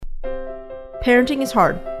Parenting is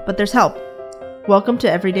hard, but there's help. Welcome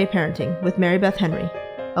to Everyday Parenting with Mary Beth Henry,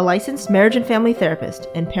 a licensed marriage and family therapist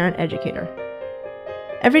and parent educator.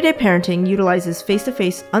 Everyday Parenting utilizes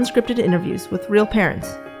face-to-face unscripted interviews with real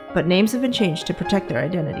parents, but names have been changed to protect their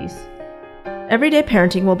identities. Everyday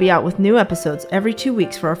Parenting will be out with new episodes every 2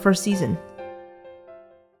 weeks for our first season.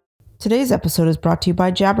 Today's episode is brought to you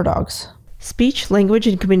by Jabberdogs. Speech, language,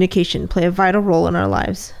 and communication play a vital role in our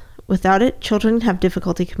lives. Without it, children have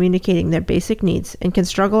difficulty communicating their basic needs and can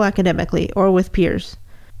struggle academically or with peers.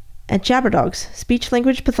 At Jabberdogs,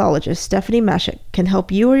 speech-language pathologist Stephanie Mashik can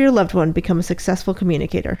help you or your loved one become a successful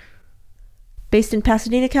communicator. Based in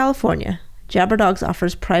Pasadena, California, Jabberdogs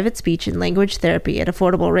offers private speech and language therapy at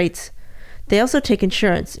affordable rates. They also take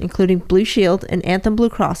insurance, including Blue Shield and Anthem Blue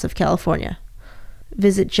Cross of California.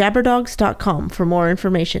 Visit jabberdogs.com for more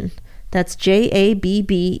information. That's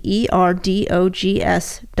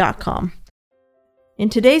jabberdogs.com. In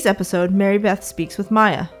today's episode, Mary Beth speaks with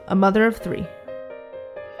Maya, a mother of 3.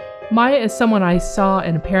 Maya is someone I saw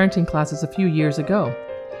in parenting classes a few years ago.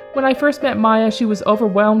 When I first met Maya, she was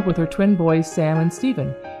overwhelmed with her twin boys, Sam and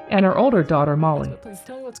Stephen, and her older daughter, Molly. Please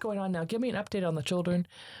tell me what's going on now. Give me an update on the children,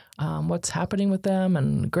 what's happening with them,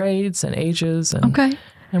 and grades and ages, and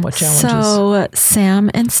what challenges. So Sam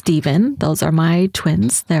and Stephen, those are my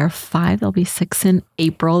twins. They're 5. They'll be 6 in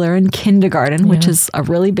April. They're in kindergarten, which is a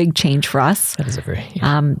really big change for us. That is a very...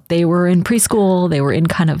 They were in preschool. They were in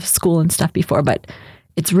kind of school and stuff before, but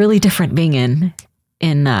it's really different being in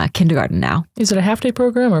kindergarten now. Is it a half-day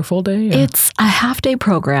program or a full day? Or? It's a half-day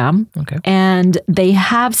program. Okay. And they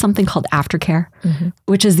have something called aftercare,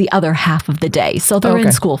 which is the other half of the day. So they're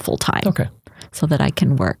in school full-time. Okay. So that I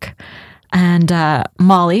can work. And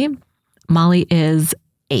Molly is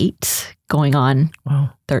 8, going on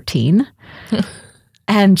 13.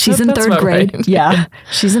 And she's in 3rd grade. Right. Yeah.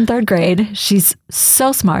 She's in 3rd grade. She's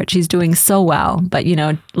so smart. She's doing so well. But,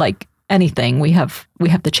 like anything, we have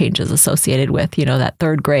the changes associated with, that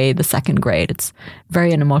 3rd grade, the 2nd grade. It's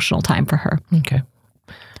very an emotional time for her. Okay.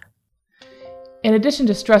 In addition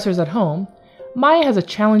to stressors at home, Maya has a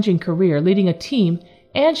challenging career leading a team,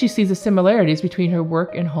 and she sees the similarities between her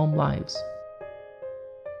work and home lives.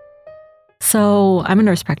 So I'm a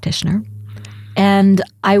nurse practitioner, and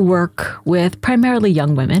I work with primarily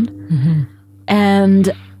young women.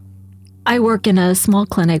 And I work in a small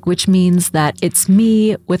clinic, which means that it's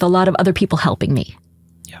me with a lot of other people helping me.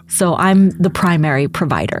 Yeah. So I'm the primary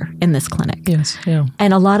provider in this clinic. Yes, yeah.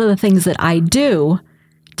 And a lot of the things that I do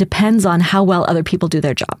depends on how well other people do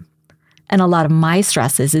their job. And a lot of my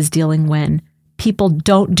stresses is dealing when people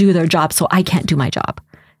don't do their job, so I can't do my job.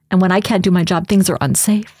 And when I can't do my job, things are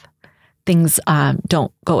unsafe. Things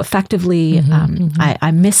don't go effectively.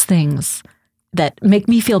 I miss things that make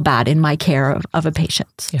me feel bad in my care of a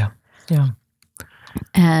patient. Yeah, yeah.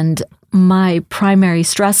 And my primary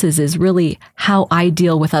stresses is really how I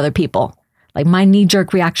deal with other people. Like my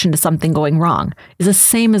knee-jerk reaction to something going wrong is the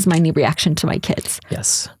same as my knee reaction to my kids.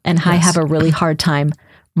 Yes. And I have a really hard time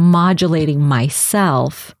modulating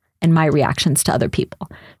myself and my reactions to other people.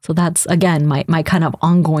 So that's, again, my kind of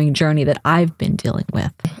ongoing journey that I've been dealing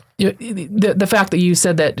with. The fact that you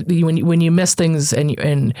said that when you miss things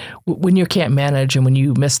and when you can't manage and when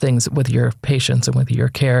you miss things with your patients and with your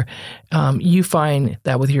care, you find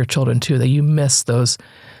that with your children too, that you miss those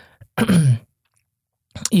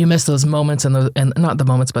moments and not the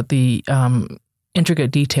moments, but the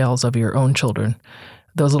intricate details of your own children.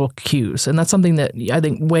 Those little cues. And that's something that I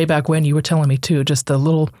think way back when you were telling me too, just the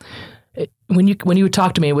little, when you would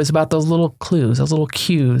talk to me, it was about those little clues, those little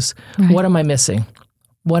cues. Right. What am I missing?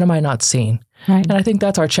 What am I not seeing? Right. And I think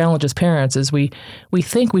that's our challenge as parents is we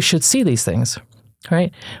think we should see these things,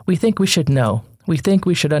 right? We think we should know. We think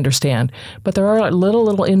we should understand. But there are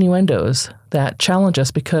little innuendos that challenge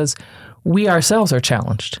us because we ourselves are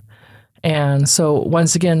challenged. And so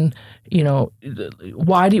once again,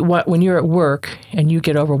 when you're at work and you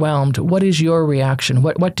get overwhelmed, what is your reaction?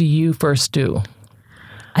 What do you first do?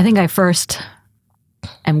 I think I first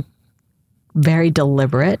am very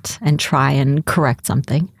deliberate and try and correct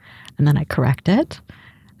something. And then I correct it.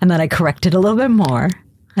 And then I correct it a little bit more.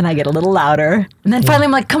 And I get a little louder. And then finally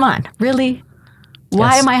I'm like, come on, really?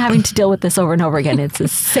 Why am I having to deal with this over and over again? It's the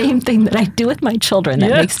same thing that I do with my children that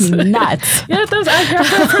makes me nuts. Yeah,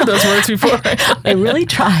 I've heard those words before. I really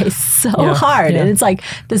try so hard. And it's like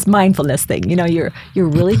this mindfulness thing. You're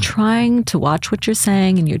really trying to watch what you're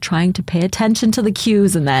saying and you're trying to pay attention to the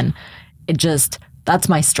cues. And then that's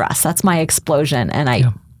my stress. That's my explosion.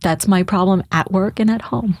 And that's my problem at work and at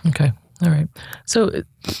home. Okay. All right. So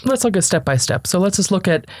let's look at step by step. So let's just look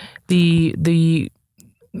at the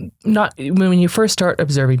not when you first start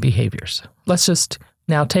observing behaviors. Let's just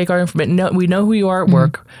Now take our information. We know who you are at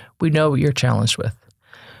work. We know what you're challenged with.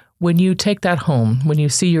 When you take that home, when you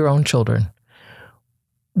see your own children,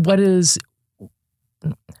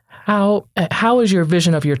 how is your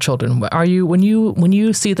vision of your children? Are you when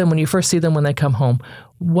you see them, when you first see them when they come home,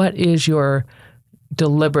 what is your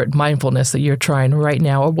deliberate mindfulness that you're trying right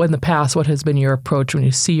now, or in the past, what has been your approach when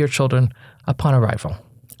you see your children upon arrival?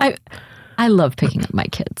 I love picking up my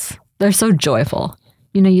kids. They're so joyful.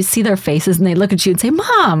 You see their faces and they look at you and say,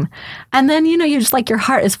 Mom. And then, you're just like, your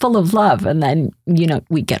heart is full of love. And then,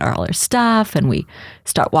 we get all our stuff and we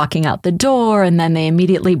start walking out the door, and then they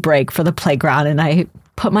immediately break for the playground. And I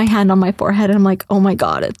put my hand on my forehead and I'm like, oh my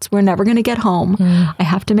God, we're never going to get home. I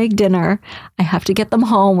have to make dinner. I have to get them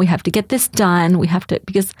home. We have to get this done.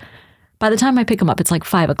 Because by the time I pick them up, it's like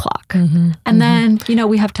 5 o'clock. And then,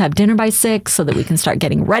 we have to have dinner by 6 so that we can start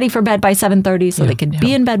getting ready for bed by 7:30 so they can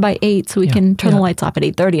be in bed by 8 so we can turn the lights off at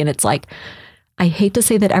 8:30. And it's like, I hate to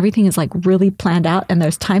say that everything is like really planned out and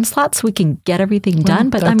there's time slots so we can get everything done.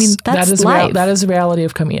 But that's life. That is the reality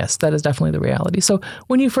of coming. Yes, that is definitely the reality. So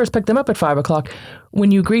when you first pick them up at 5 o'clock, when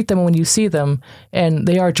you greet them and when you see them, and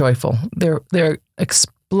they are joyful, they're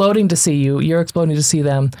exploding to see you, you're exploding to see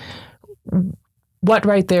them. What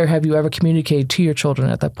right there have you ever communicated to your children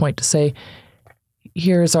at that point to say,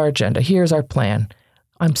 here's our agenda, here's our plan.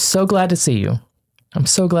 I'm so glad to see you. I'm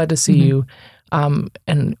so glad to see you.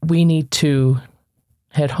 And we need to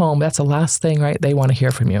head home. That's the last thing, right? They want to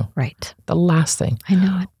hear from you. Right. The last thing. I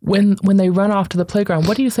know it. When they run off to the playground,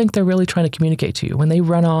 what do you think they're really trying to communicate to you? When they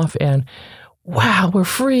run off and, wow, we're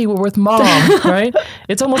free, we're with Mom, right?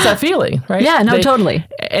 It's almost that feeling, right? Yeah, no, totally.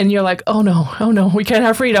 And you're like, oh no, we can't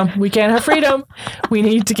have freedom. We can't have freedom. We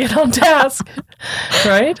need to get on task,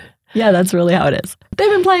 right? Yeah, that's really how it is. They've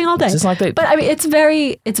been playing all day. Just like but I mean, it's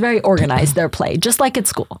very organized, their play, just like at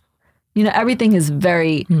school. Everything is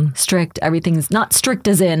very strict. Everything is not strict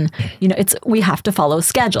as in, we have to follow a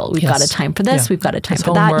schedule. We've got a time for this. We've got a time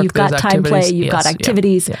for that. You've got time play. You've got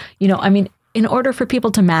activities. Yeah. In order for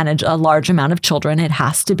people to manage a large amount of children, it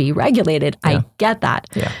has to be regulated. Yeah. I get that.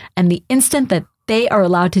 Yeah. And the instant that they are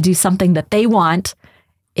allowed to do something that they want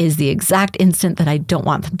is the exact instant that I don't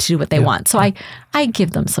want them to do what they want. So I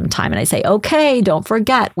give them some time and I say, okay, don't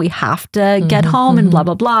forget, we have to get home and blah,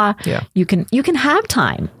 blah, blah. Yeah. You can have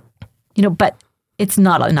time, but it's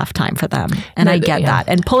not enough time for them. And I get that.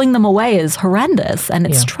 And pulling them away is horrendous and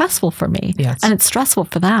it's stressful for me. Yes. And it's stressful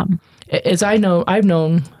for them. As I've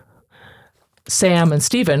known Sam and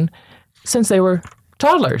Stephen since they were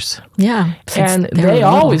toddlers. Yeah. And they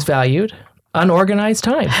always valued unorganized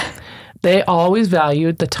time. They always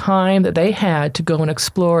valued the time that they had to go and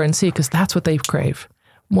explore and see, because that's what they crave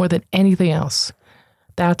more than anything else.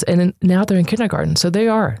 And now they're in kindergarten. So they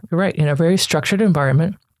are, you're right, in a very structured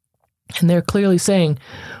environment. And they're clearly saying,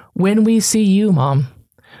 when we see you, Mom,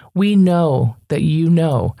 we know that you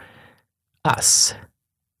know us.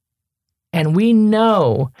 And we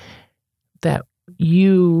know that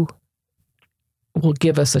you will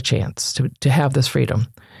give us a chance to have this freedom.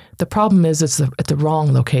 The problem is it's at the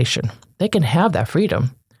wrong location. They can have that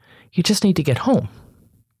freedom. You just need to get home.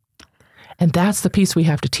 And that's the piece we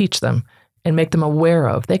have to teach them and make them aware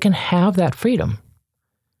of. They can have that freedom.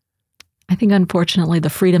 I think, unfortunately, the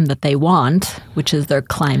freedom that they want, which is their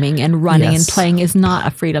climbing and running and playing, is not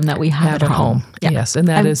a freedom that we have at home. Yeah. Yes, and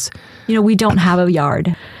that is... we don't have a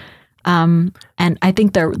yard. And I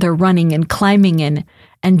think they're running and climbing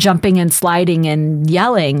and jumping and sliding and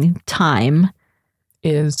yelling time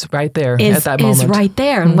is right there at that moment. Is right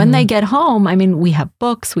there. And when they get home, we have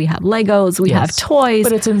books, we have Legos, we have toys.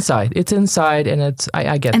 But it's inside. It's inside, and it's,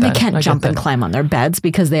 I get and that. And they can't jump and climb on their beds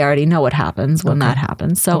because they already know what happens when that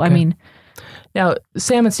happens. So, Now,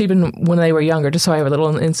 Sam and Stephen, when they were younger, just so I have a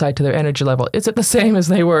little insight to their energy level, is it the same as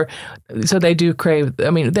they were? So they do crave,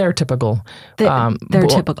 they're typical. They're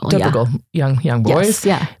typical young boys. Yes,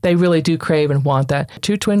 yeah. They really do crave and want that.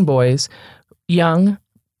 2 twin boys, young,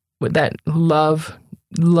 that love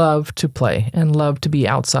to play and love to be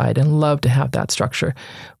outside and love to have that structure.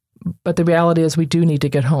 But the reality is we do need to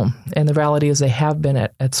get home. And the reality is they have been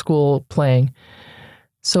at school playing.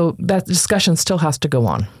 So that discussion still has to go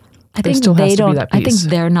on. I think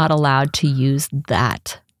they're not allowed to use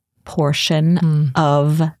that portion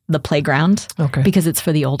of the playground because it's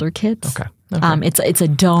for the older kids. Okay. It's a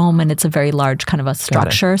dome and it's a very large kind of a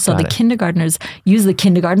structure. So the kindergartners use the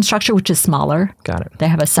kindergarten structure, which is smaller. Got it. They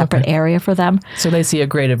have a separate area for them. So they see a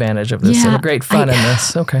great advantage of this and a great fun in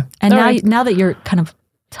this. Okay. And now that you're kind of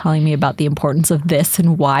telling me about the importance of this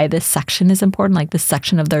and why this section is important, like this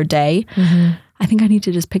section of their day, I think I need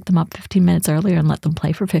to just pick them up 15 minutes earlier and let them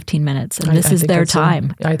play for 15 minutes. And this is their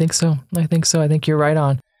time. I think so. I think you're right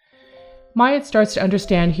on. Myatt starts to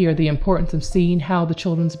understand here the importance of seeing how the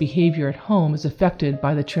children's behavior at home is affected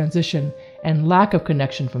by the transition and lack of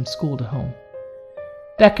connection from school to home.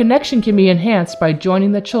 That connection can be enhanced by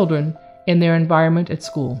joining the children in their environment at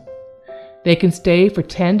school. They can stay for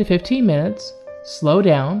 10 to 15 minutes, slow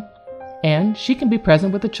down, and she can be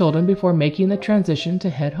present with the children before making the transition to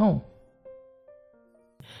head home.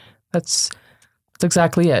 That's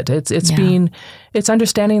exactly it. It's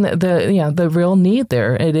understanding the real need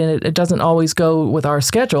there. It doesn't always go with our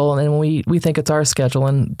schedule, and we think it's our schedule,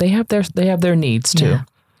 and they have their needs too. Yeah.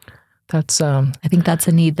 That's I think that's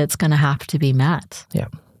a need that's going to have to be met.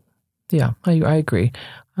 Yeah, I agree.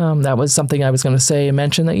 That was something I was going to say and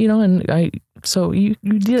mention that, so you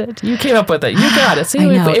did it. You came up with it. You got it. See,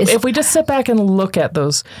 if we just sit back and look at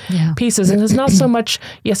those pieces, and it's not so much,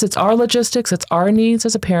 yes, it's our logistics, it's our needs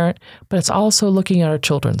as a parent, but it's also looking at our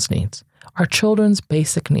children's needs, our children's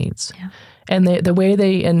basic needs. Yeah. And the way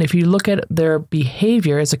and if you look at their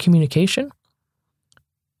behavior as a communication,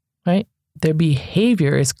 right? Their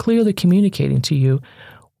behavior is clearly communicating to you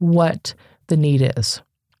what the need is.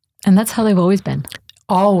 And that's how they've always been.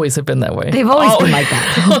 Always have been that way. They've always been like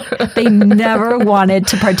that. They never wanted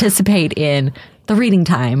to participate in the reading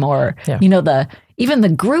time or, even the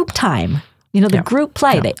group time, the group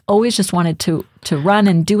play. They always just wanted to run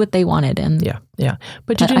and do what they wanted. And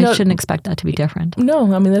But I shouldn't expect that to be different.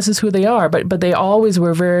 No, I mean, this is who they are. But they always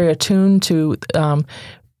were very attuned to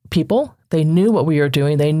people. They knew what we were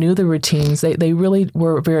doing. They knew the routines. They really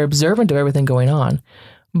were very observant of everything going on.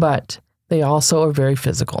 But they also are very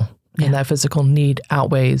physical. And that physical need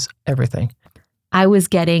outweighs everything. I was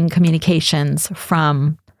getting communications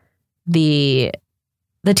from the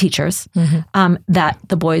teachers that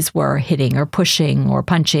the boys were hitting or pushing or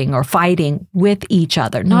punching or fighting with each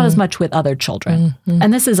other, not as much with other children.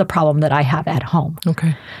 And this is a problem that I have at home.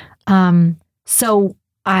 Okay. So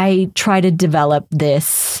I try to develop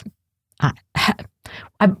this.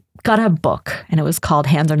 I got a book, and it was called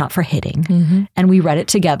Hands Are Not for Hitting. And we read it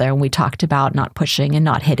together, and we talked about not pushing and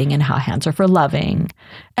not hitting and how hands are for loving.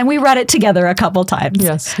 And we read it together a couple times.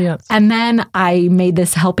 Yes. And then I made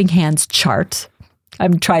this helping hands chart.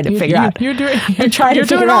 I'm trying to figure out. You're doing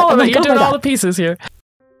all of it. You're doing all the pieces here.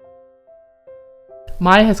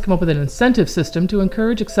 Maya has come up with an incentive system to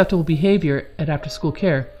encourage acceptable behavior at after-school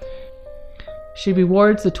care. She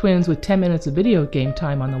rewards the twins with 10 minutes of video game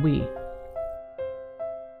time on the Wii.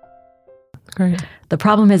 Great. The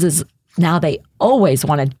problem is now they always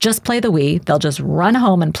want to just play the Wii. They'll just run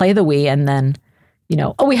home and play the Wii, and then,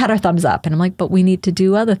 we had our thumbs up. And I'm like, but we need to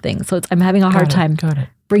do other things. So I'm having a hard time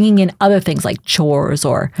bringing in other things like chores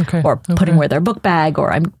or putting away their book bag,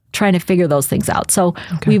 or I'm trying to figure those things out. So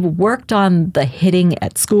we've worked on the hitting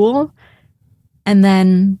at school. And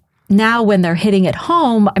then now when they're hitting at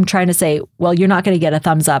home, I'm trying to say, well, you're not going to get a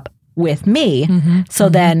thumbs up with me. So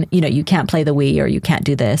then, you can't play the Wii, or you can't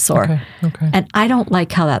do this, or, and I don't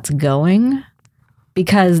like how that's going,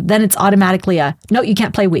 because then it's automatically no, you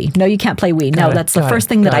can't play Wii. No, you can't play Wii. That's the first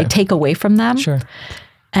thing that I take away from them. Sure.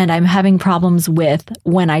 And I'm having problems with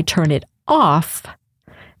when I turn it off,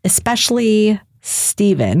 especially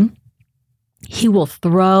Steven, he will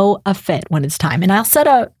throw a fit when it's time. And I'll set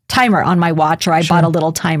a timer on my watch, or I bought a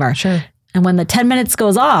little timer. Sure. And when the 10 minutes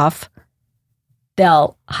goes off,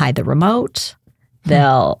 they'll hide the remote.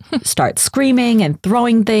 They'll start screaming and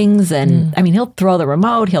throwing things. And he'll throw the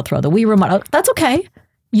remote. He'll throw the Wii remote. Oh, that's okay.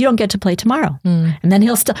 You don't get to play tomorrow. And then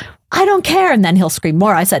he'll I don't care. And then he'll scream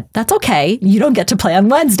more. I said, that's okay. You don't get to play on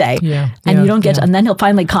Wednesday. And you don't get to. And then he'll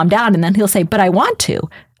finally calm down. And then he'll say, but I want to.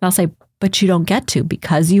 And I'll say, but you don't get to,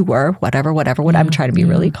 because you were whatever. I'm trying to be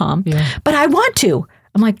really calm. But I want to.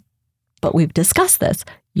 I'm like, but we've discussed this.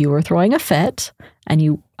 You were throwing a fit,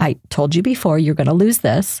 and I told you before you're going to lose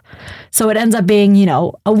this. So it ends up being,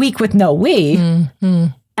 a week with no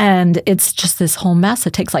Wii. And it's just this whole mess.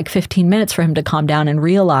 It takes like 15 minutes for him to calm down and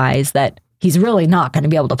realize that he's really not going to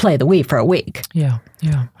be able to play the Wii for a week. Yeah.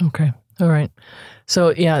 Okay. All right.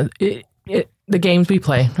 So, the games we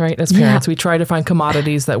play, right, as parents, we try to find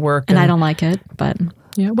commodities that work. And I don't like it, but...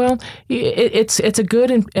 Yeah, well, it's a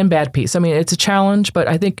good and bad piece. I mean, it's a challenge, but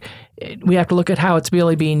I think we have to look at how it's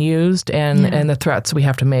really being used and the threats we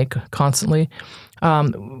have to make constantly.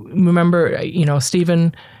 Remember,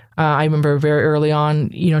 Stephen, I remember very early on,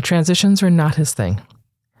 transitions are not his thing,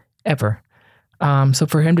 ever. So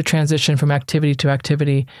for him to transition from activity to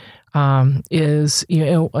activity is,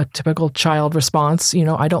 a typical child response.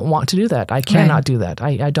 I don't want to do that. I cannot do that.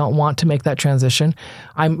 I don't want to make that transition.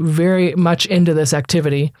 I'm very much into this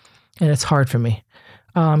activity, and it's hard for me.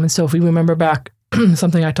 And so if we remember back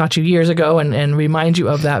something I taught you years ago and remind you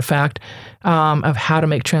of that fact of how to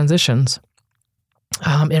make transitions,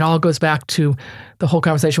 It all goes back to the whole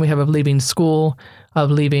conversation we have of leaving school, of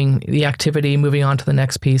leaving the activity, moving on to the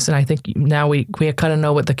next piece. And I think now we kind of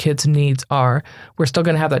know what the kids' needs are. We're still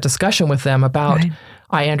going to have that discussion with them about, right.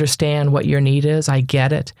 I understand what your need is. I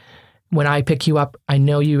get it. When I pick you up, I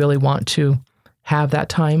know you really want to have that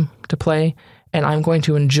time to play, and I'm going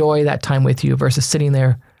to enjoy that time with you versus sitting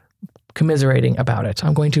there commiserating about it.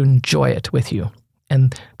 I'm going to enjoy it with you.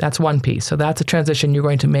 And that's one piece. So that's a transition you're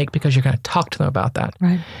going to make because you're going to talk to them about that.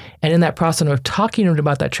 Right. And in that process of talking to them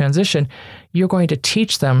about that transition, you're going to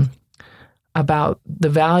teach them about the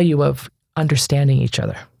value of understanding each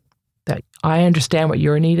other. That I understand what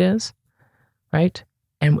your need is, right?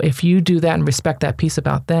 And if you do that and respect that piece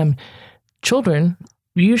about them, children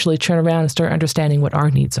usually turn around and start understanding what our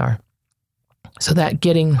needs are. So that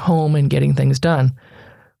getting home and getting things done,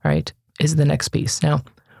 right, is the next piece. Now,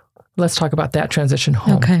 let's talk about that transition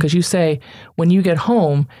home. Because you say when you get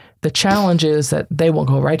home, the challenge is that they will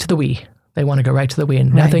go right to the Wii. They want to go right to the Wii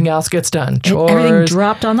and nothing else gets done. Chores. Everything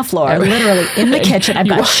dropped on the floor, literally in the kitchen. I've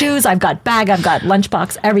got shoes, I've got bag, I've got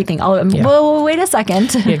lunchbox, everything. Whoa, wait a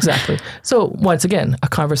second. Exactly. So once again, a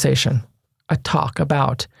conversation, a talk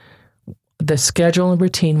about the schedule and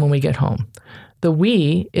routine when we get home. The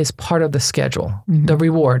Wii is part of the schedule. Mm-hmm. The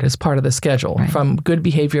reward is part of the schedule from good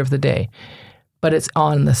behavior of the day. But it's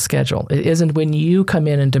on the schedule. It isn't when you come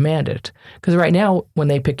in and demand it. Because right now, when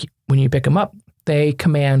you pick them up, they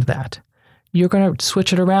command that. You're going to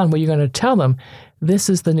switch it around where you're going to tell them, this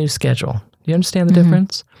is the new schedule. You understand the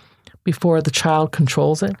difference? Before the child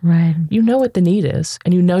controls it. Right. You know what the need is,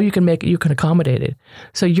 and you know you can accommodate it.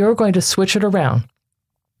 So you're going to switch it around,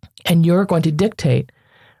 and you're going to dictate,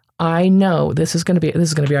 I know this is going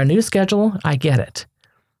to be our new schedule. I get it.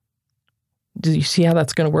 Do you see how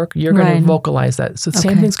that's going to work? You're going to vocalize that. So the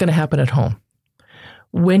same thing's going to happen at home.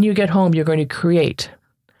 When you get home, you're going to create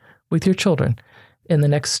with your children in the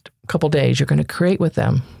next couple days, you're going to create with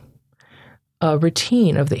them a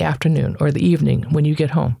routine of the afternoon or the evening when you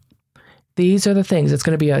get home. These are the things. It's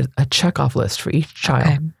going to be a checkoff list for each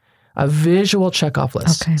child, a visual checkoff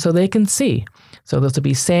list so they can see. So this will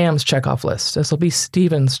be Sam's checkoff list. This will be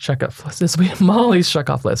Steven's checkoff list. This will be Molly's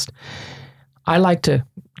checkoff list. I like to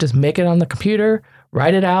just make it on the computer,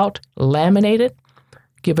 write it out, laminate it,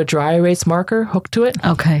 give a dry erase marker hooked to it.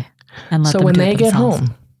 Okay. And let so them when do they it get themselves.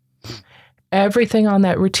 home, everything on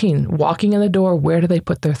that routine, walking in the door, where do they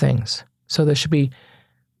put their things? So there should be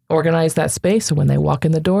organize that space. So when they walk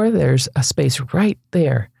in the door, there's a space right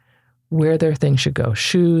there where their things should go.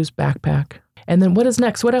 Shoes, backpack. And then what is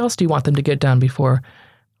next? What else do you want them to get done before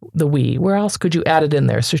the Wii? Where else could you add it in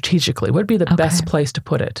there strategically? What would be the best place to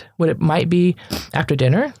put it? It might be after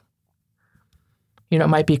dinner. It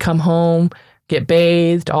might be come home, get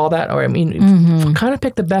bathed, all that. Or kind of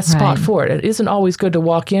pick the best spot for it. It isn't always good to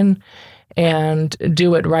walk in and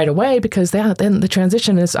do it right away because then the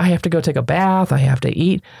transition is I have to go take a bath, I have to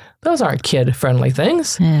eat. Those aren't kid-friendly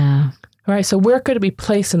things. Yeah. All right, so where could it be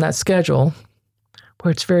placed in that schedule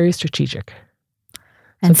where it's very strategic?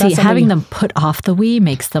 And see, having them put off the Wii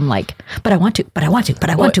makes them like, but I want to.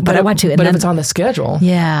 And if it's on the schedule,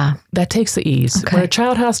 that takes the ease. Okay. When a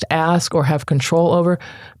child has to ask or have control over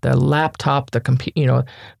the laptop, the computer,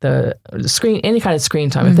 the screen, any kind of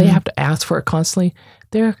screen time, if they have to ask for it constantly,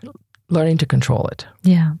 they're learning to control it.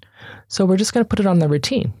 Yeah. So we're just going to put it on the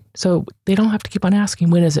routine. So they don't have to keep on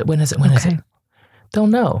asking, when is it? They'll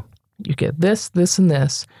know. You get this, this, and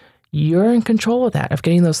this. You're in control of that, of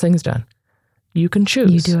getting those things done. You can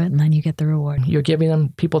choose. You do it, and then you get the reward. You're giving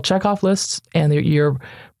them people check-off lists, and you're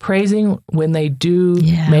praising when they do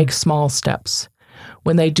make small steps.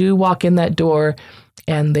 When they do walk in that door,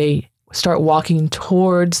 and they start walking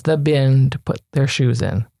towards the bin to put their shoes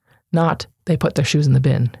in. Not they put their shoes in the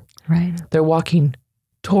bin. Right. They're walking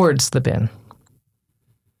towards the bin.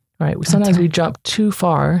 Right. Sometimes we jump too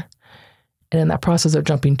far, and in that process of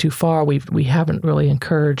jumping too far, we haven't really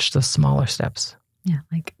encouraged the smaller steps. Yeah,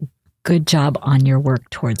 like good job on your work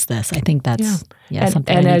towards this. I think that's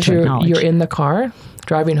something. And I need as to acknowledge. you're in the car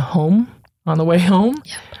driving home, on the way home,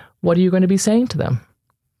 what are you going to be saying to them?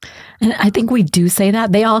 And I think we do say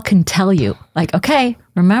that. They all can tell you, like, okay,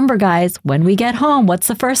 remember, guys, when we get home, what's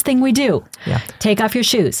the first thing we do? Yeah. Take off your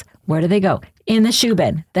shoes. Where do they go? In the shoe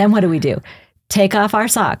bin. Then what do we do? Take off our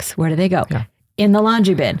socks. Where do they go? Yeah. In the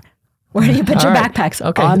laundry bin. Where do you put your backpacks?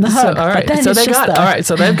 Okay. On the hook. So, all right. So they got it. All right.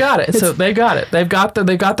 So they've got it. So they got it. They've got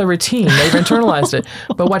the routine. They've internalized it.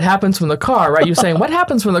 But what happens from the car, right? You're saying, what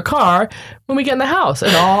happens from the car when we get in the house?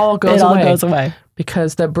 It all goes away. It all goes away.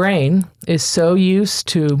 Because the brain is so used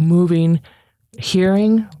to moving,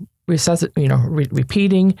 hearing,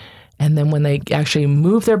 repeating, and then when they actually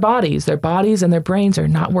move their bodies and their brains are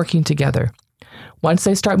not working together. Once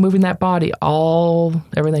they start moving that body,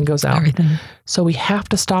 everything goes out. Everything. So we have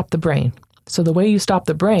to stop the brain. So the way you stop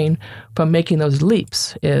the brain from making those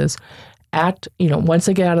leaps is once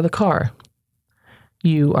they get out of the car,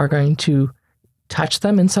 you are going to touch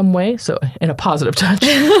them in some way. So in a positive touch.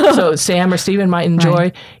 So Sam or Stephen might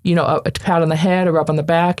enjoy, a pat on the head or rub on the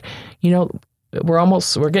back.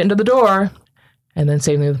 We're getting to the door. And then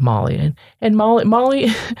same thing with Molly. And Molly,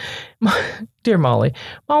 dear Molly.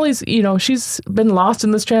 Molly's, she's been lost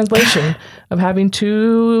in this translation of having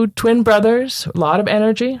 2 twin brothers, a lot of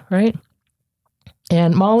energy, right?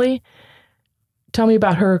 And Molly, tell me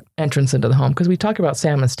about her entrance into the home, because we talk about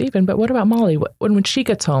Sam and Stephen, but what about Molly? When she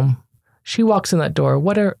gets home, she walks in that door.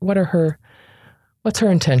 What's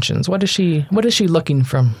her intentions? What is she looking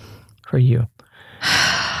for you?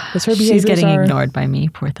 She's getting ignored by me,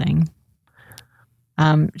 poor thing.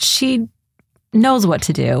 She knows what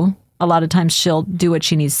to do. A lot of times she'll do what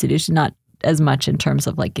she needs to do. She's not as much in terms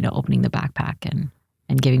of opening the backpack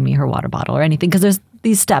and giving me her water bottle or anything, because there's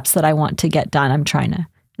these steps that I want to get done. I'm trying to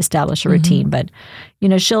establish a routine, but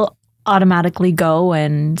she'll automatically go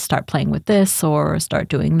and start playing with this or start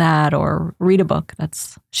doing that or read a book.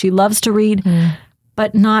 She loves to read,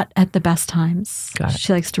 but not at the best times. Got it.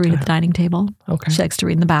 She likes to read at the dining table. Okay. She likes to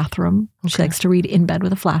read in the bathroom. Okay. She likes to read in bed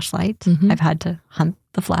with a flashlight. I've had to hunt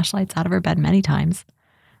the flashlights out of her bed many times.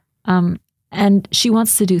 And she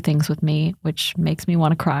wants to do things with me, which makes me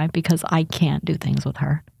want to cry because I can't do things with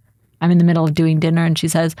her. I'm in the middle of doing dinner and she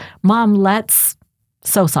says, Mom, let's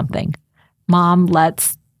sew something. Mom,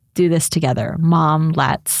 let's do this together. Mom,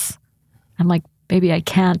 let's. I'm like, baby, I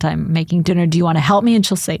can't. I'm making dinner. Do you want to help me? And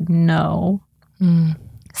she'll say, no.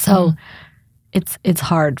 So it's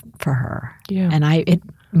hard for her. Yeah. And it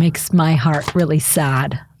makes my heart really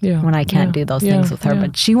sad when I can't do those things with her.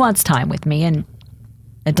 But she wants time with me and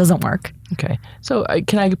it doesn't work. Okay. So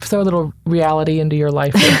can I throw a little reality into your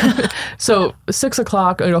life? So 6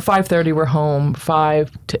 o'clock, 5:30, we're home.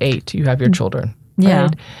 5 to 8, you have your children. Yeah.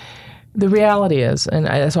 Right? The reality is,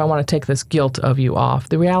 and so I want to take this guilt of you off.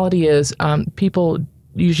 The reality is people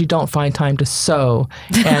usually don't find time to sew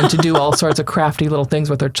and to do all sorts of crafty little things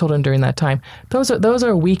with their children during that time. Those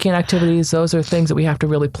are weekend activities. Those are things that we have to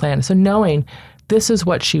really plan. So knowing this is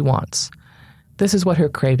what she wants. This is what her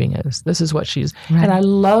craving is. This is what she's... Right. And I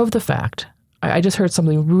love the fact, I just heard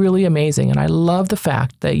something really amazing, and I love the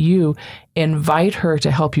fact that you invite her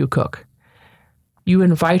to help you cook. You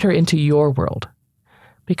invite her into your world,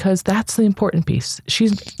 because that's the important piece.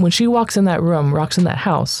 When she walks in that room, walks in that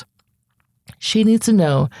house, she needs to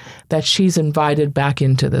know that she's invited back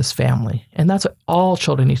into this family. And that's what all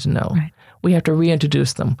children need to know. Right. We have to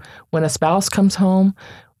reintroduce them. When a spouse comes home,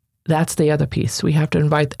 that's the other piece. We have to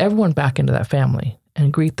invite everyone back into that family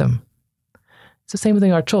and greet them. It's the same thing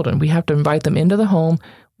with our children. We have to invite them into the home,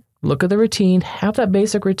 look at the routine, have that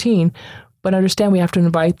basic routine, but understand we have to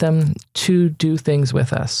invite them to do things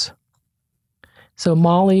with us. So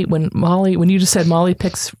Molly, when you just said Molly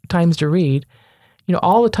picks times to read,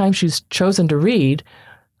 all the times she's chosen to read,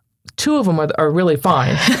 2 of them are really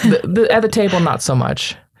fine. At the table, not so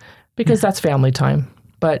much, because that's family time.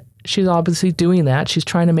 But she's obviously doing that. She's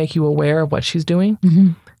trying to make you aware of what she's doing.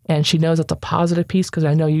 And she knows it's a positive piece, because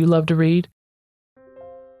I know you love to read.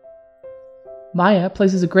 Maya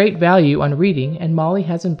places a great value on reading, and Molly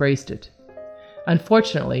has embraced it.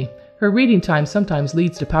 Unfortunately, her reading time sometimes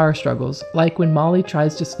leads to power struggles, like when Molly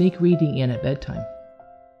tries to sneak reading in at bedtime.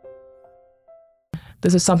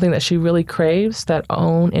 This is something that she really craves, that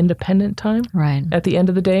own independent time. Right. At the end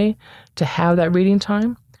of the day, to have that reading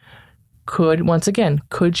time.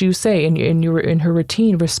 Could you say in her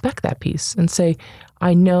routine, respect that piece and say,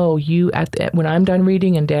 I know you when I'm done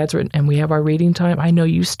reading and Dad's written and we have our reading time, I know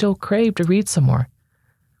you still crave to read some more.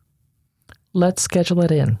 Let's schedule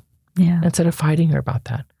it in. Yeah. Instead of fighting her about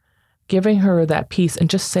that. Giving her that piece and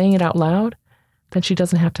just saying it out loud, then she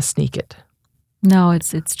doesn't have to sneak it. No,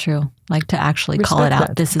 it's true. Like to actually call it out.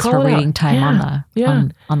 That. This is her reading time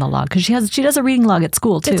on the log, because she does a reading log at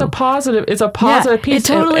school too. It's a positive piece. It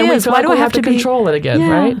totally is. Why do I have to control it again,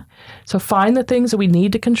 right? So find the things that we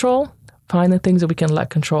need to control. Find the things that we can let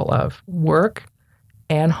control of. Work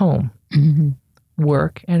and home.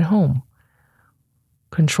 Work and home.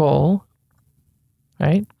 Control.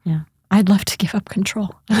 Right? Yeah. I'd love to give up control.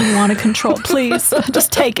 I don't want to control. Please,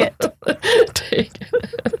 just take it. Take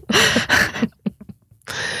it.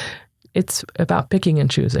 It's about picking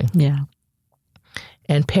and choosing. Yeah.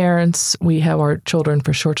 And parents, we have our children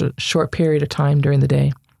for short period of time during the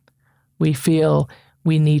day. We feel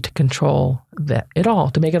we need to control it all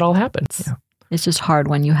to make it all happen. Yeah. It's just hard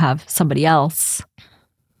when you have somebody else.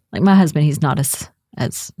 Like my husband, he's not as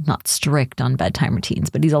not strict on bedtime routines,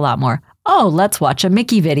 but he's a lot more oh, let's watch a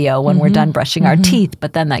Mickey video when we're done brushing our teeth.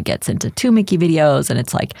 But then that gets into 2 Mickey videos and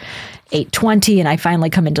it's like 8:20 and I finally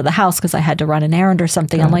come into the house because I had to run an errand or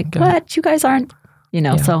something. I'm like, what? You guys aren't,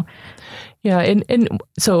 so. Yeah. And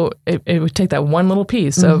so it would take that one little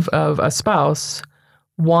piece of a spouse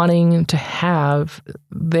wanting to have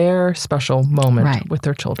their special moment with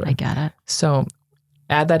their children. I get it. So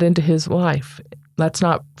add that into his life. Let's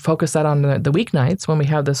not focus that on the weeknights when we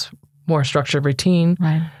have this more structured routine,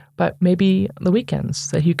 but maybe the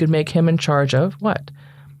weekends that you could make him in charge of what?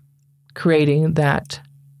 Creating that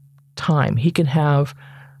time. He can have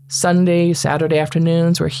Sunday, Saturday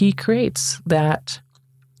afternoons where he creates that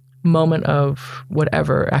moment of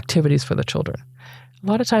whatever activities for the children. A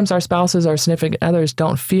lot of times our spouses, our significant others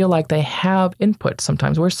don't feel like they have input.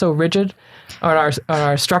 Sometimes we're so rigid on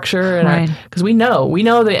our structure, and because we know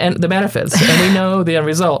the benefits and we know the end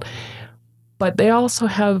result. But they also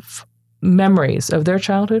have memories of their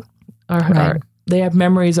childhood. They have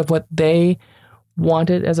memories of what they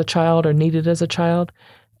wanted as a child or needed as a child.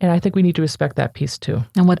 And I think we need to respect that piece too.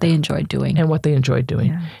 And what they enjoyed doing.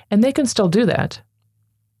 Yeah. And they can still do that.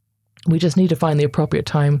 We just need to find the appropriate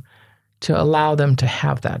time to allow them to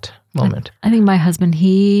have that moment. I think my husband,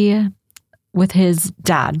 with his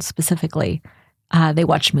dad specifically, they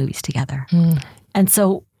watched movies together. And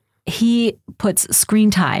so he puts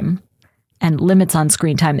screen time and limits on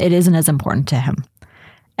screen time. It isn't as important to him.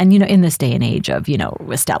 And, in this day and age of,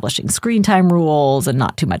 establishing screen time rules and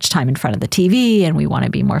not too much time in front of the TV, and we want to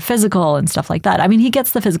be more physical and stuff like that. I mean, he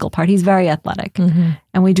gets the physical part. He's very athletic.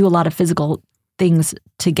 And we do a lot of physical things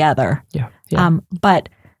together. Yeah. But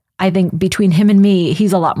I think between him and me,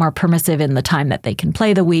 he's a lot more permissive in the time that they can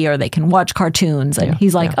play the Wii or they can watch cartoons. And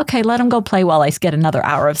he's like, okay, let him go play while I get another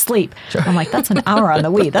hour of sleep. Sure. I'm like, that's an hour on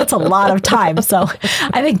the Wii. That's a lot of time. So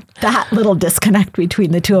I think that little disconnect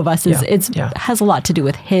between the two of us has a lot to do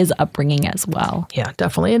with his upbringing as well. Yeah,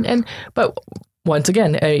 definitely. But once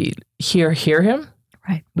again, hear him.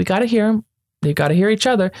 Right. We got to hear him. You got to hear each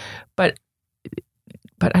other. But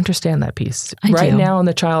understand that piece. Right now in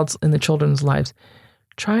the children's lives.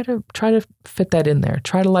 Try to fit that in there.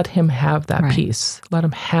 Try to let him have that piece. Let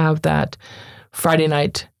him have that Friday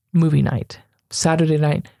night movie night, Saturday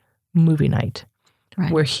night movie night,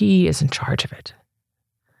 where he is in charge of it.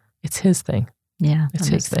 It's his thing. Yeah, it's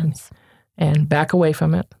his thing. And back away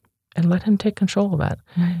from it, and let him take control of that,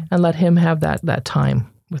 and let him have that time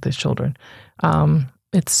with his children.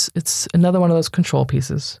 It's another one of those control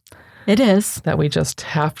pieces. It is that we just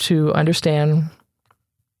have to understand.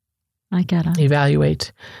 I get it.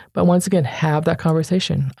 Evaluate. But once again, have that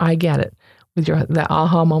conversation. I get it. With that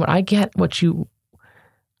aha moment, I get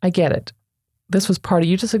it. This was part of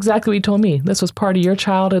you, just exactly what you told me. This was part of your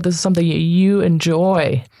childhood. This is something you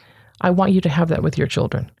enjoy. I want you to have that with your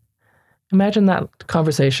children. Imagine that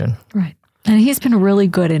conversation. Right. And he's been really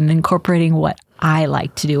good in incorporating what I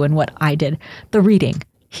like to do and what I did. The reading.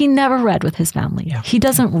 He never read with his family. Yeah. He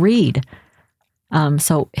doesn't read.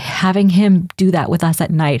 So having him do that with us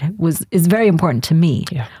at night is very important to me.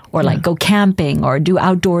 Yeah. Or like go camping or do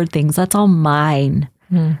outdoor things. That's all mine.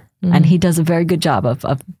 And he does a very good job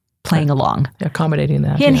of playing along. Accommodating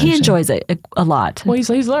that. He enjoys it a lot. Well, he's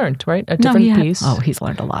learned, right? A different piece. Oh, he's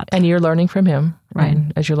learned a lot. And you're learning from him. Right.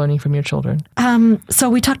 As you're learning from your children. So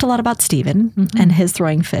we talked a lot about Stephen and his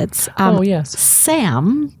throwing fits. Yes.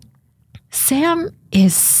 Sam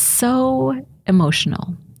is so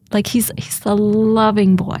emotional. Like he's a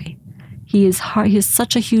loving boy. He has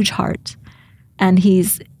such a huge heart, and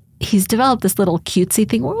he's developed this little cutesy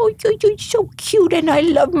thing. Oh, you're so cute, and I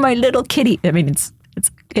love my little kitty. I mean,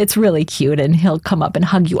 it's really cute, and he'll come up and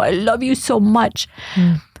hug you. I love you so much.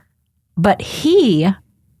 But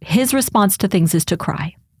his response to things is to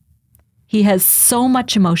cry. He has so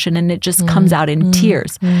much emotion, and it just comes out in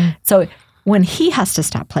tears. So when he has to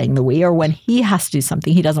stop playing the Wii or when he has to do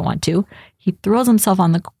something he doesn't want to, he throws himself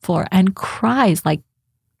on the floor and cries like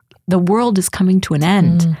the world is coming to an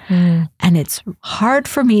end. And it's hard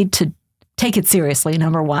for me to take it seriously,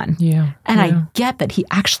 number one. And I get that he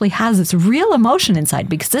actually has this real emotion inside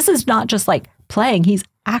because this is not just like playing. He's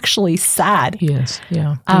actually sad. He is.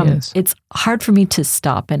 Yeah, he is. It's hard for me to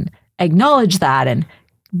stop and acknowledge that and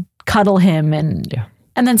cuddle him. And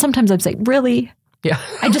then sometimes I'm saying, really? Yeah.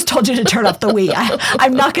 I just told you to turn off the Wii.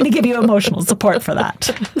 I'm not going to give you emotional support for that.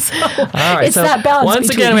 So all right. It's that balance.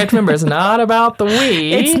 Once again, we have to remember, it's not about the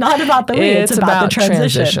Wii. It's not about the Wii. It's about the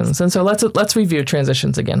transitions. And so let's review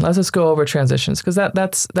transitions again. Let's just go over transitions because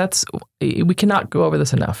that's we cannot go over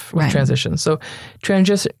this enough with transitions. So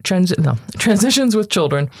transitions with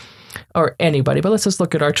children or anybody, but let's just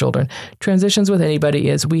look at our children. Transitions with anybody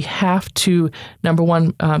is we have to, number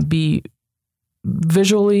one, be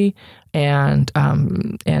visually and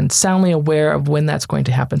soundly aware of when that's going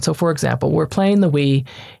to happen. So, for example, we're playing the Wii,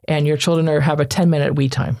 and your children have a 10-minute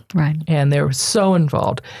Wii time, Right. and they're so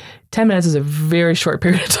involved. 10 minutes is a very short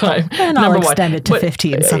period of time. And I'll extend it to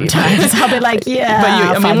 15 sometimes. I'll be like,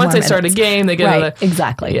 yeah. But once they start a game, they get right.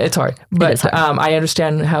 Exactly. Yeah, it's hard. But I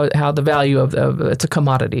understand how the value of it's a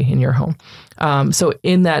commodity in your home. So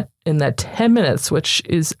in that 10 minutes, which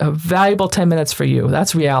is a valuable 10 minutes for you,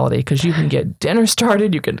 that's reality, because you can get dinner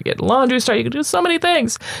started, you can get laundry started, you can do so many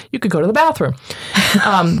things. You could go to the bathroom.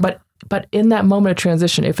 But in that moment of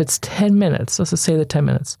transition, if it's 10 minutes, let's just say the 10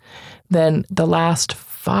 minutes, then the last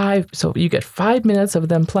 5, so you get 5 minutes of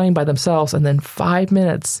them playing by themselves, and then 5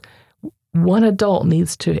 minutes, one adult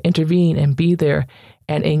needs to intervene and be there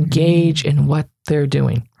and engage in what they're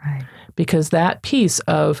doing. Right. Because that piece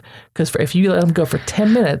of, if you let them go for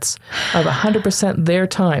 10 minutes of 100% their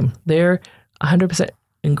time, they're 100%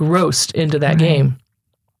 engrossed into that game,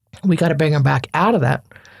 we got to bring them back out of that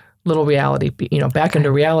little reality, back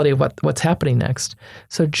into reality of what's happening next.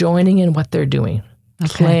 So joining in what they're doing.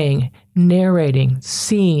 Playing, narrating,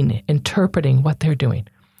 seeing, interpreting what they're doing.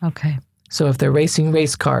 Okay. So if they're racing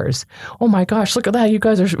race cars, oh my gosh, look at that! You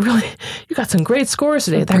guys are you got some great scores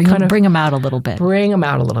today. Bring them out a little bit. Bring them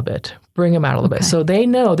out a little bit. So they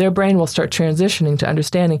know, their brain will start transitioning to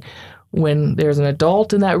understanding when there's an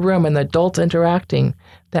adult in that room and the adult's interacting.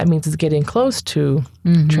 That means it's getting close to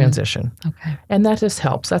transition. Okay. And that just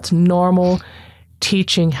helps. That's normal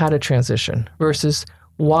teaching how to transition versus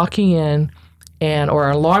walking in or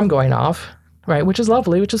an alarm going off, right? Which is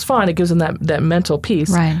lovely, which is fine. It gives them that mental piece.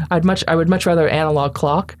 Right. I would much rather an analog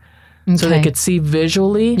clock, so they could see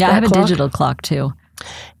visually. Yeah, I have clock. a digital clock too.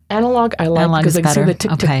 Analog I like because they can see the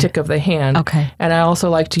tick, tick, tick of the hand. Okay. And I also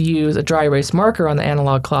like to use a dry erase marker on the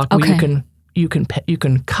analog clock where you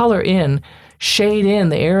can color in, shade in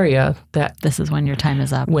the area that this is when your time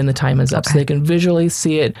is up. When the time is up, so they can visually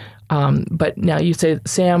see it. But now you say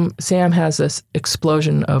Sam has this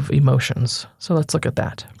explosion of emotions. So let's look at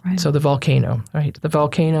that. Right. So the volcano, right? The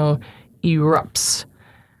volcano erupts.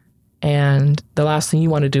 And the last thing you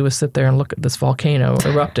want to do is sit there and look at this volcano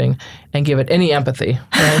erupting and give it any empathy,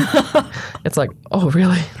 right? It's like, oh,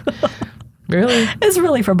 really? Really? It's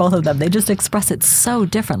really for both of them. They just express it so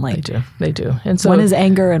differently. They do. And so one is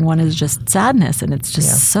anger and one is just sadness, and it's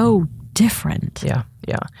just so different. Yeah.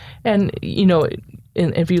 And,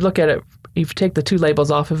 if you look at it, if you take the two labels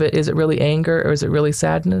off of it, is it really anger or is it really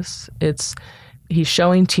sadness? He's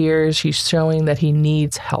showing tears. He's showing that he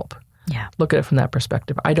needs help. Yeah. Look at it from that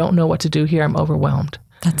perspective. I don't know what to do here. I'm overwhelmed.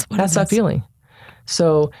 That's that feeling.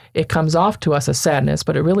 So it comes off to us as sadness,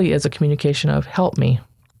 but it really is a communication of help me.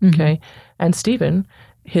 Okay. And Stephen,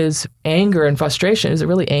 his anger and frustration, is it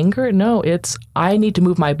really anger? No, it's I need to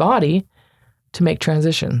move my body to make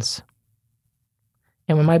transitions.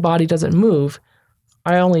 And when my body doesn't move,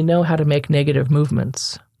 I only know how to make negative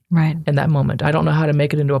movements. Right. In that moment. I don't know how to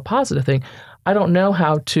make it into a positive thing. I don't know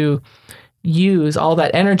how to use all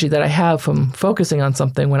that energy that I have from focusing on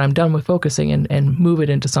something when I'm done with focusing and move it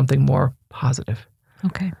into something more positive.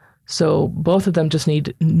 Okay. So both of them just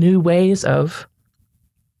need new ways of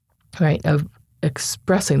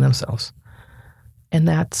expressing themselves. And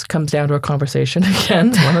that comes down to a conversation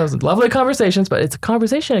again, one of those lovely conversations, but it's a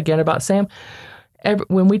conversation again about Sam.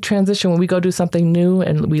 When we transition, when we go do something new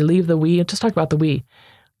and we leave the Wii, just talk about the Wii,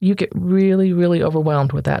 you get really, really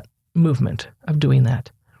overwhelmed with that movement of doing that.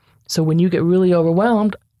 So when you get really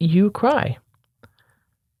overwhelmed, you cry.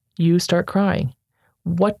 You start crying.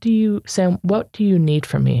 Sam, what do you need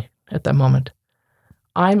from me at that moment?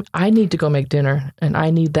 I need to go make dinner and I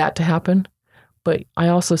need that to happen, but I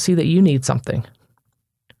also see that you need something.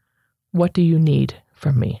 What do you need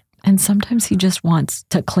from me? And sometimes he just wants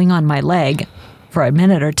to cling on my leg for a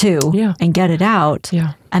minute or two and get it out.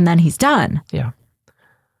 Yeah. And then he's done. Yeah.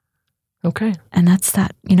 Okay. And that's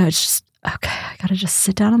that, it's just, okay, I got to just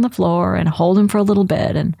sit down on the floor and hold him for a little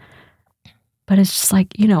bit. But it's just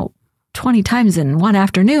like, 20 times in one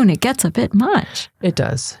afternoon, it gets a bit much. It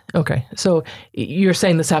does. Okay. So you're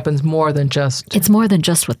saying this happens more than just... It's more than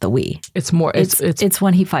just with the Wii. It's more... It's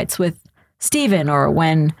when he fights with Stephen, or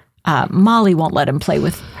when Molly won't let him play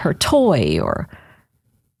with her toy, or,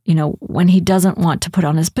 when he doesn't want to put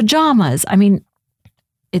on his pajamas. I mean,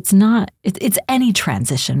 it's any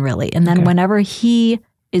transition, really. And then whenever he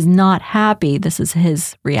is not happy, this is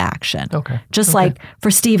his reaction. Okay. Just like for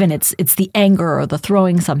Stephen, it's the anger or the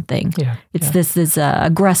throwing something. Yeah. This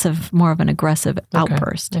aggressive, more of an aggressive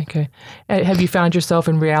outburst. Okay. Have you found yourself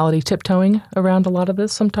in reality tiptoeing around a lot of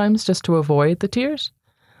this sometimes just to avoid the tears?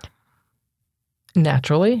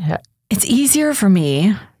 Naturally. It's easier for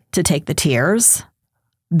me to take the tears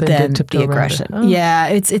than tiptoe the around it. aggression. Oh. Yeah,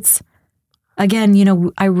 it's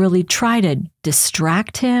again, I really try to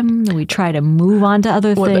distract him. We try to move on to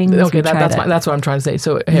other things. Okay, that's what I'm trying to say.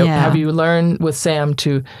 So have you learned with Sam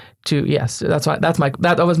to yes,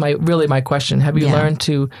 that was my question. Have you learned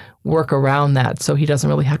to work around that so he doesn't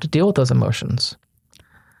really have to deal with those emotions?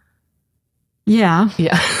 Yeah.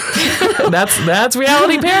 Yeah. That's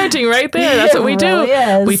reality parenting right there. That's what we do.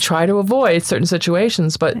 Is. We try to avoid certain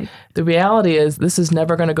situations, but the reality is this is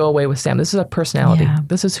never going to go away with Sam. This is a personality. Yeah.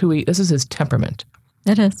 This is his temperament.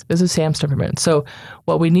 It is. This is Sam's temperament. So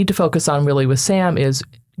what we need to focus on really with Sam is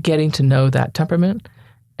getting to know that temperament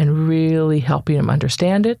and really helping him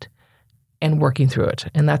understand it and working through it.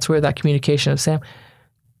 And that's where that communication of Sam,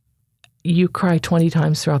 you cry 20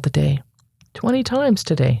 times throughout the day. 20 times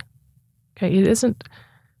today. Okay, it isn't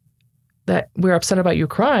that we're upset about you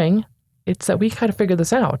crying. It's that we got to figure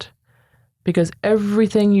this out because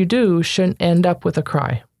everything you do shouldn't end up with a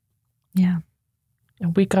cry. Yeah.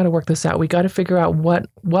 And we got to work this out. We got to figure out what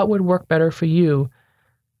would work better for you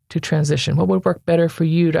to transition. What would work better for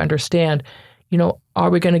you to understand? Are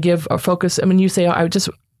we going to give a focus? I mean, you say,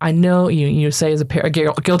 I know you say as a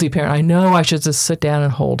guilty parent, I know I should just sit down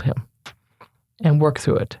and hold him and work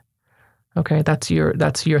through it. Okay, that's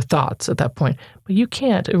your thoughts at that point. But you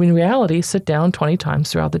can't, in reality, sit down 20 times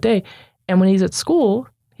throughout the day. And when he's at school,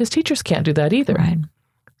 his teachers can't do that either. Right.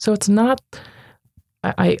 So it's not,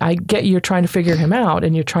 I get you're trying to figure him out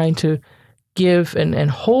and you're trying to give and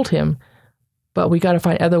hold him, but we got to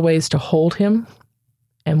find other ways to hold him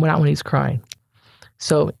and not when he's crying.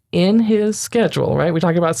 So in his schedule, right? We're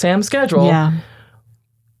talking about Sam's schedule. Yeah.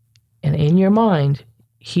 And in your mind,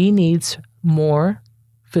 he needs more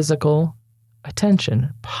physical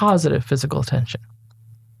attention, positive physical attention.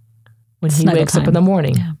 When he Snuggle wakes time. up in the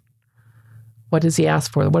morning, Yeah. what does he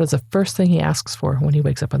ask for? What is the first thing he asks for when he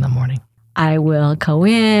wakes up in the morning? I will go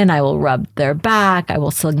in, I will rub their back, I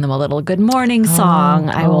will sing them a little good morning song,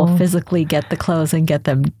 I will physically get the clothes and get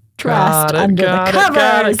them dressed under the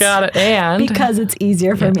covers. Got it. And because it's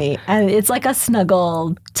easier for me. And it's like a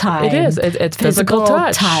snuggle time. it is. It's physical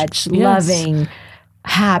touch. Yes. Loving,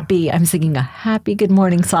 happy. I'm singing a happy good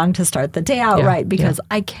morning song to start the day out right because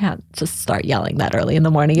I can't just start yelling that early in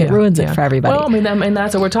the morning. It ruins it for everybody. Well, I mean, and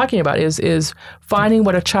that's what we're talking about is finding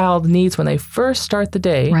what a child needs when they first start the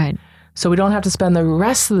day. Right. So we don't have to spend the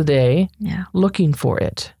rest of the day Yeah. looking for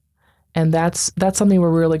it. And that's something we're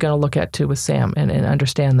really going to look at too with Sam and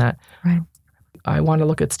understand that. Right. I want to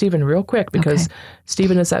look at Stephen real quick because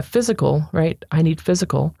Stephen is that physical, right? I need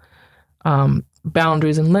physical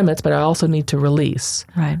boundaries and limits, but I also need to release.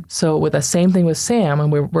 Right. So with the same thing with Sam,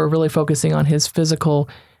 and we're really focusing on his physical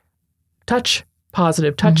touch,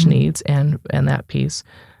 positive touch needs and that piece.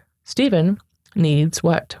 Stephen needs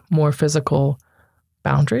what? More physical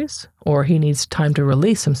boundaries, or he needs time to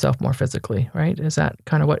release himself more physically, right? Is that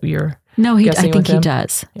kind of what you're No, I guessing think with he him?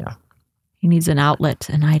 does. Yeah. He needs an outlet,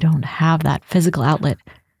 and I don't have that physical outlet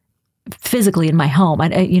physically in my home.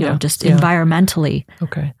 Environmentally.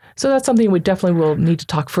 Okay. So that's something we definitely will need to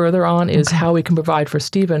talk further on is how we can provide for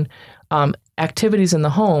Stephen activities in the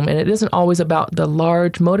home. And it isn't always about the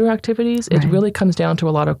large motor activities. It really comes down to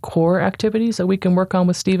a lot of core activities that we can work on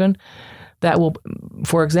with Stephen. That will,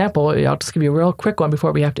 for example, I'll just give you a real quick one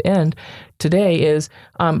before we have to end. Today is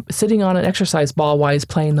sitting on an exercise ball while he's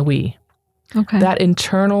playing the Wii. Okay. That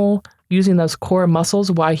internal, using those core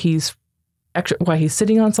muscles while he's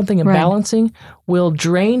sitting on something and balancing will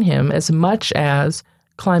drain him as much as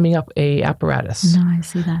climbing up a apparatus. No, I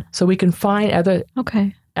see that. So we can find other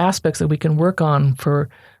aspects that we can work on for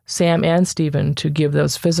Sam and Stephen to give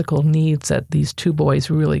those physical needs that these two boys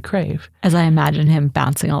really crave. As I imagine him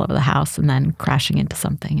bouncing all over the house and then crashing into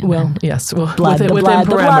something. Yes. Well, within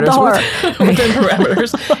parameters. Within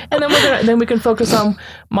parameters. And then we can focus on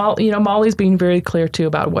Molly's being very clear too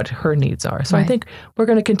about what her needs are. So I think we're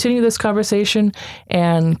going to continue this conversation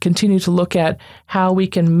and continue to look at how we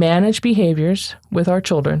can manage behaviors with our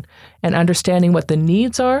children and understanding what the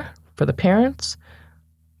needs are for the parents,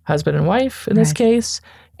 husband and wife in this case,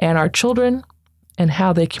 and our children, and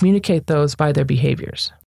how they communicate those by their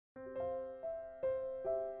behaviors.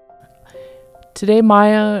 Today,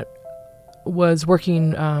 Maya was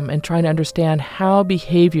working and trying to understand how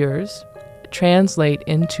behaviors translate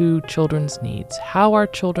into children's needs, how our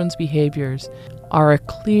children's behaviors are a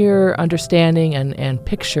clear understanding and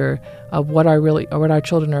picture of what our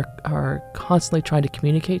children are constantly trying to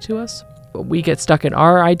communicate to us. We get stuck in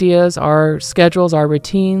our ideas, our schedules, our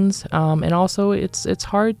routines, and also it's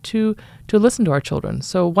hard to listen to our children.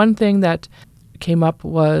 So one thing that came up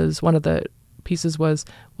was, one of the pieces was,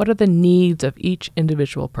 what are the needs of each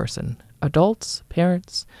individual person? Adults,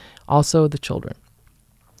 parents, also the children.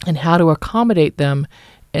 and how to accommodate them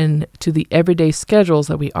into the everyday schedules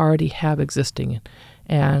that we already have existing,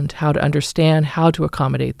 and how to understand how to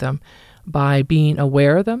accommodate them by being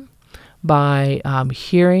aware of them, by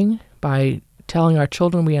hearing, by telling our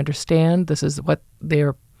children we understand this is what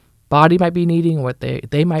their body might be needing, what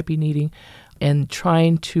they might be needing, and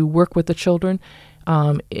trying to work with the children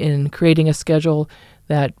in creating a schedule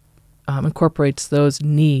that incorporates those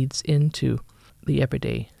needs into the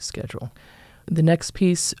everyday schedule. The next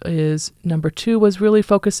piece is number 2 was really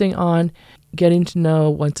focusing on getting to know,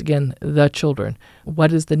 once again, the children.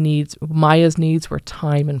 What is the needs? Maya's needs were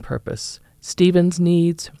time and purpose. Stephen's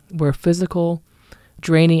needs were physical,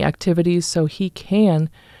 draining activities, so he can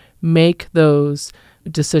make those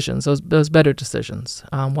decisions, those better decisions.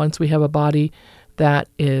 Once we have a body that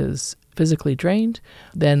is physically drained,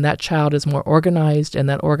 then that child is more organized, and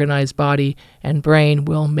that organized body and brain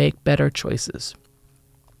will make better choices.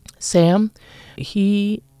 Sam,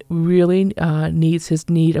 he really needs his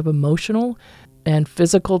need of emotional and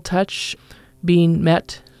physical touch being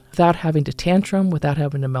met without having to tantrum, without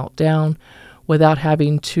having to melt down, without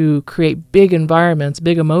having to create big environments,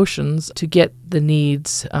 big emotions to get the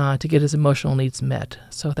needs, to get his emotional needs met.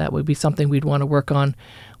 So that would be something we'd want to work on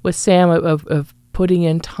with Sam of putting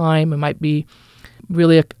in time. It might be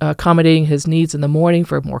really accommodating his needs in the morning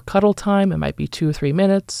for more cuddle time. It might be 2 or 3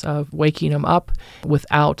 minutes of waking him up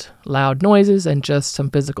without loud noises and just some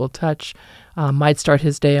physical touch. Might start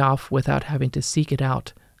his day off without having to seek it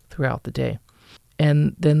out throughout the day.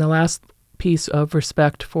 And then the last piece of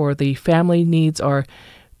respect for the family needs are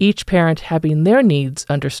each parent having their needs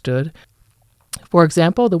understood. For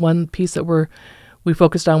example, the one piece that we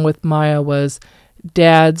focused on with Maya was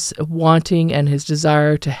Dad's wanting and his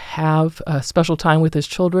desire to have special time with his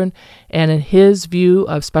children. And in his view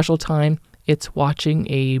of special time, it's watching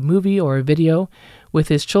a movie or a video with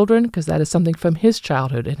his children, because that is something from his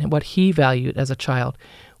childhood, and what he valued as a child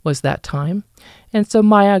was that time. And so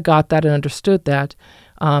Maya got that and understood that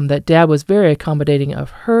Dad was very accommodating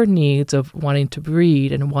of her needs of wanting to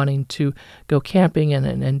read and wanting to go camping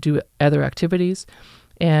and do other activities.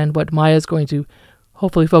 And what Maya's going to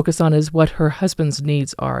hopefully focus on is what her husband's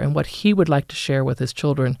needs are and what he would like to share with his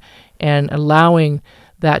children, and allowing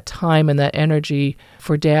that time and that energy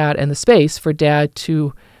for Dad and the space for Dad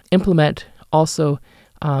to implement also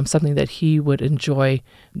something that he would enjoy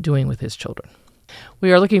doing with his children.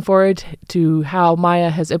 We are looking forward to how Maya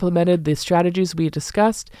has implemented the strategies we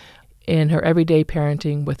discussed in her everyday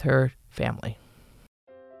parenting with her family.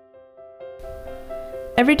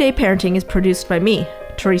 Everyday Parenting is produced by me,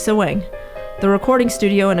 Teresa Wang. The recording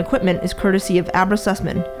studio and equipment is courtesy of Abra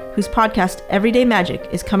Sussman, whose podcast Everyday Magic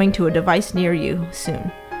is coming to a device near you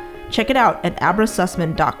soon. Check it out at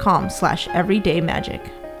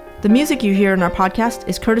abrasussman.com/everydaymagic. The music you hear in our podcast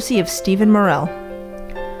is courtesy of Stephen Morell.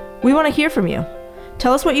 We want to hear from you.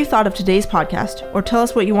 Tell us what you thought of today's podcast, or tell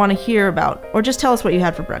us what you want to hear about, or just tell us what you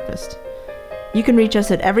had for breakfast. You can reach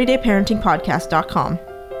us at everydayparentingpodcast.com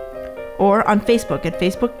or on Facebook at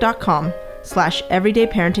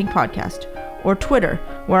facebook.com/everydayparentingpodcast, or Twitter,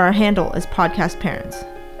 where our handle is Podcast Parents.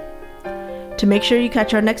 To make sure you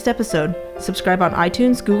catch our next episode, subscribe on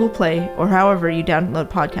iTunes, Google Play, or however you download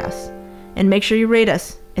podcasts. And make sure you rate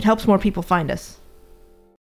us. It helps more people find us.